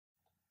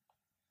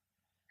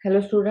Hello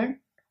student,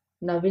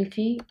 now we'll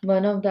see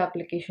one of the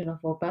application of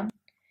op-amp,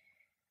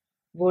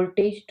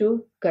 voltage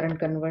to current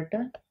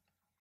converter.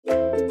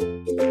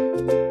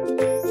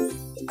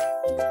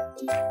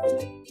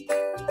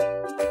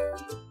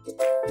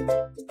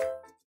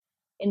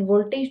 In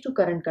voltage to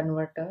current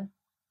converter,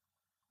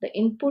 the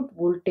input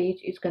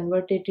voltage is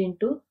converted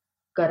into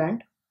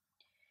current.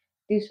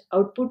 This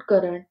output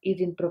current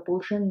is in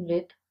proportion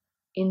with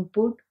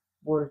input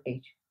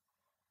voltage.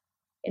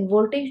 In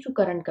voltage to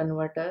current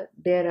converter,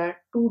 there are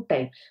two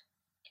types.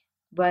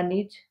 One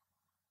is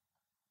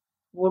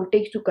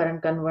voltage to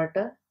current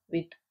converter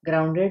with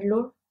grounded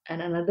load,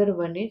 and another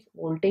one is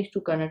voltage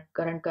to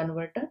current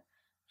converter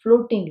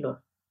floating load.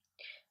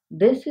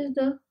 This is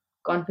the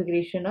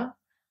configuration of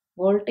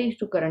voltage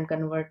to current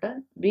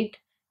converter with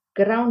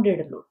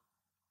grounded load.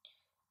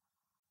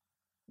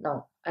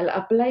 Now I'll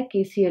apply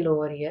KCL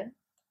over here.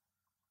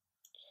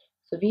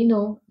 So we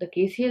know the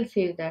KCL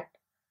says that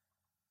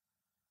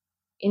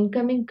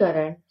incoming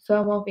current,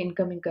 sum of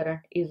incoming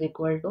current is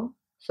equal to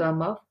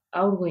sum of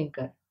outgoing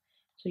current.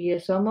 So here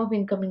sum of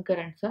incoming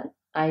currents are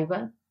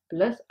I1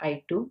 plus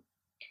I2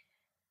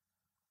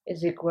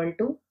 is equal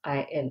to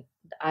IL.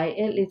 The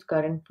IL is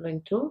current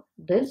flowing through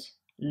this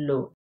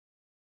load.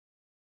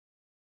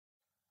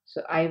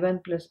 So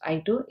I1 plus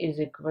I2 is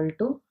equal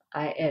to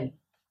IL.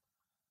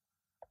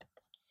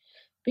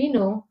 We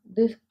know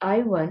this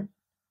I1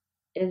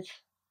 is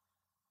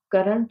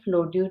current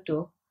flow due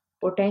to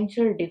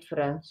potential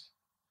difference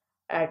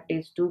at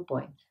these 2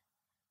 points.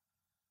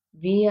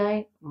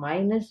 Vi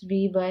minus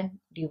V1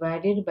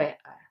 divided by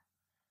R,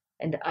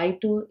 and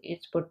I2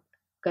 is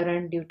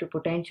current due to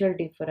potential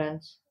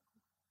difference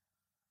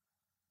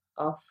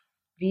of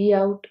V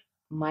out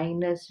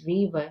minus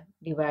V1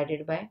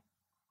 divided by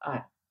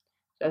R.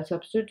 So I'll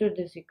substitute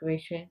this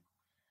equation.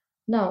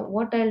 Now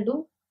what I'll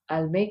do,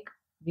 I'll make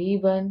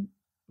V1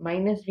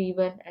 minus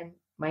V1 and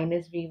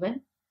minus V1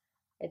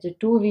 as a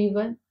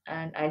 2V1,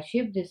 and I'll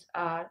shift this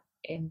R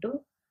into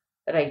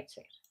right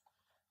side.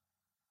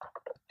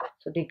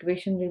 So the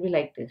equation will be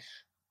like this.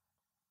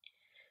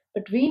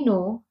 But we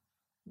know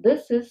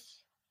this is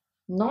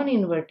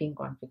non-inverting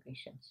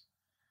configurations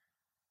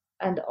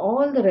and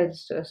all the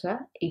resistors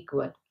are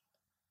equal.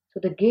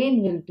 So the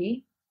gain will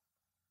be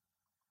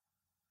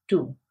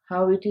 2.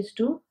 How it is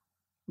 2?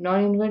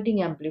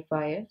 Non-inverting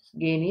amplifiers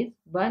gain is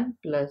 1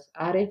 plus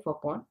Rf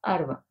upon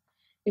R1.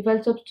 If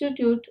I'll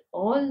substitute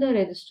all the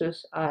resistors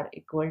are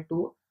equal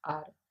to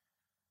R,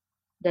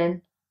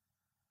 then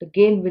the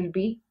gain will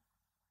be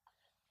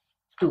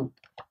 2.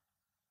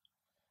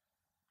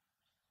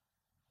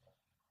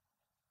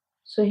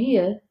 So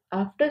here,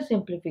 after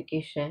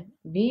simplification,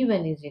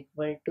 V1 is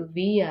equal to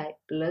Vi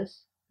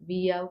plus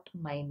Vout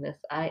minus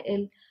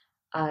IL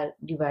R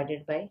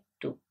divided by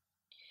 2.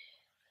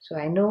 So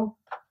I know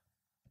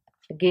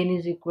the gain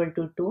is equal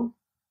to 2.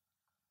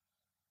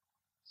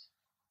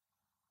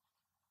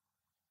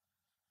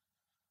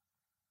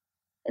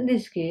 In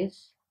this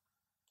case,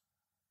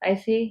 I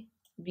say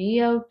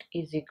Vout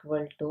is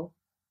equal to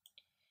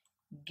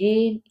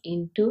gain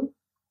into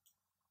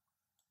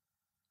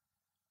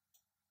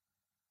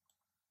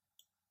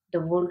the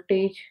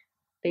voltage,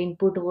 the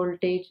input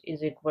voltage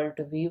is equal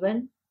to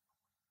V1.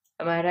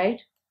 Am I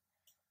right?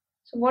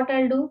 So what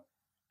I'll do,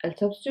 I'll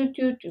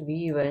substitute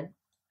V1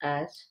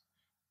 as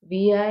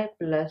Vi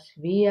plus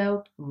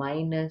Vout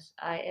minus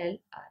ILR.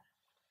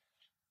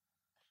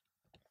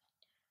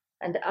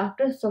 And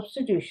after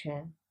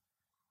substitution,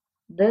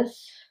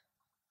 this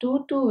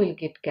 2 will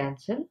get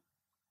cancelled,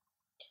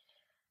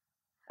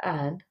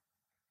 and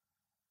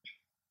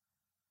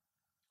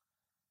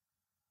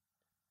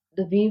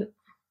the Vi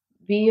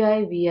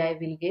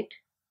will get,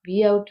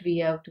 Vout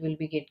will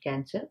be get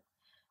cancelled.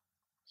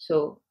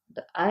 So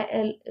the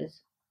IL is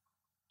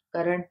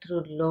current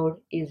through load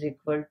is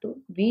equal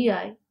to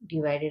Vi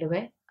divided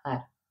by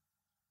R.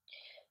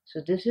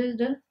 So this is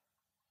the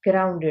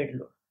grounded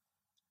load.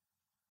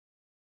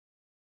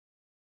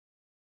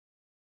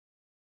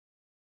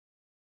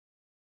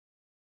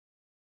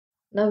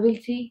 Now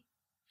we'll see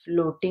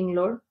floating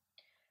load.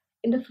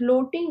 In the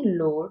floating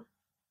load,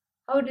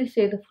 how do you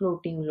say the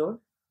floating load?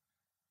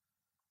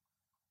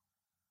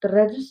 The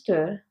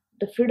resistor,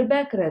 the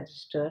feedback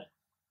resistor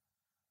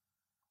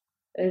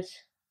is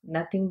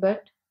nothing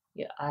but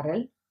your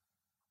RL.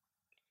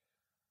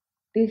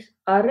 This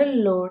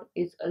RL load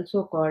is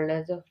also called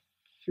as a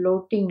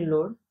floating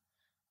load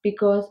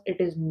because it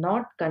is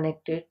not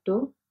connected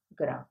to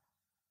ground.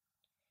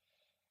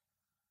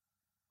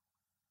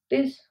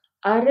 This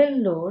RL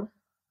load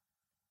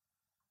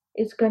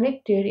is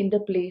connected in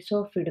the place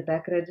of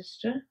feedback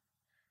resistor.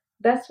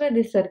 That's why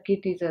this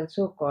circuit is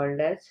also called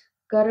as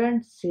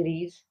current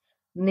series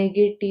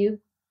negative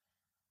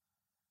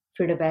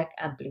feedback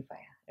amplifier.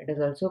 It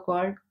is also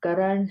called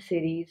current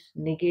series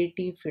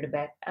negative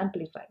feedback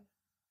amplifier.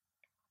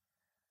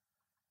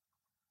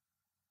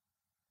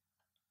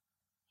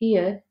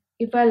 Here,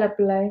 if I'll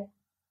apply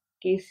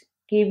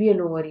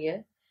KVL over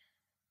here,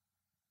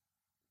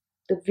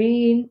 the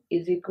V in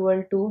is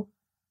equal to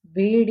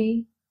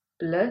VD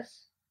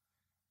plus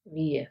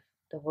VF.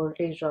 the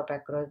voltage drop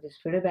across this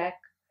feedback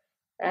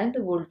and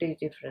the voltage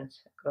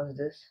difference across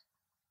this.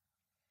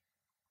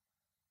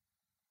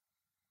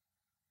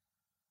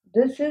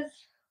 This is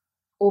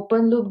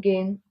open loop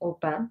gain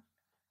op amp.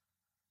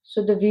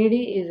 So the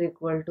Vd is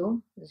equal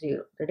to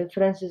 0. The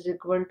difference is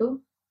equal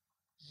to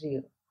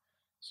 0.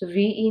 So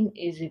Vin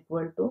is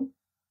equal to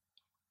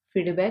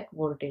feedback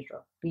voltage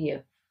drop,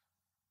 Vf.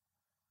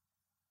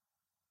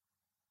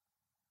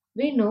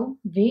 We know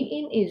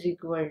Vin is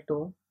equal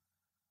to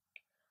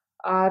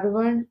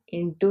R1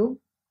 into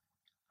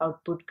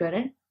output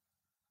current.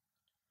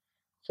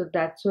 So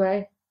that's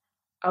why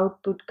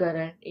output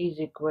current is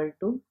equal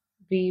to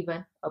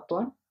V1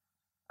 upon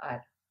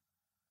R.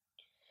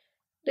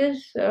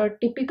 This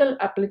typical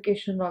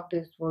application of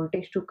this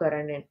voltage to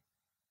current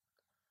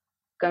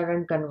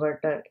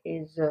converter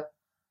is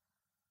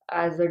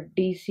as a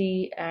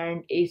DC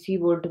and AC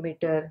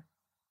voltmeter,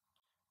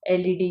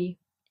 LED,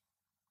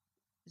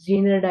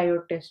 Zener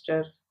diode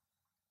tester.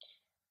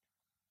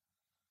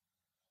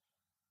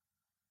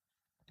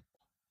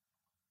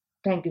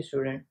 Thank you,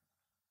 student.